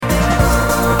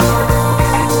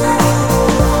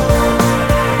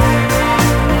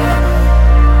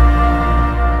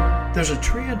There's a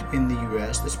trend in the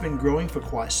U.S. that's been growing for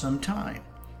quite some time,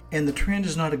 and the trend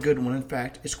is not a good one. In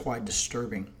fact, it's quite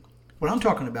disturbing. What I'm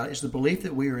talking about is the belief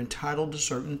that we are entitled to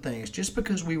certain things just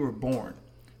because we were born.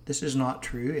 This is not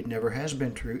true. It never has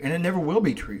been true, and it never will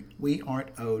be true. We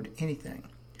aren't owed anything.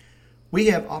 We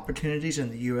have opportunities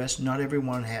in the U.S. not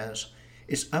everyone has.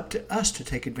 It's up to us to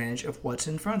take advantage of what's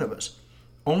in front of us.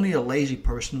 Only a lazy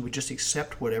person would just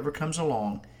accept whatever comes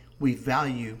along. We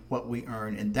value what we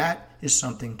earn, and that is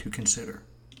something to consider.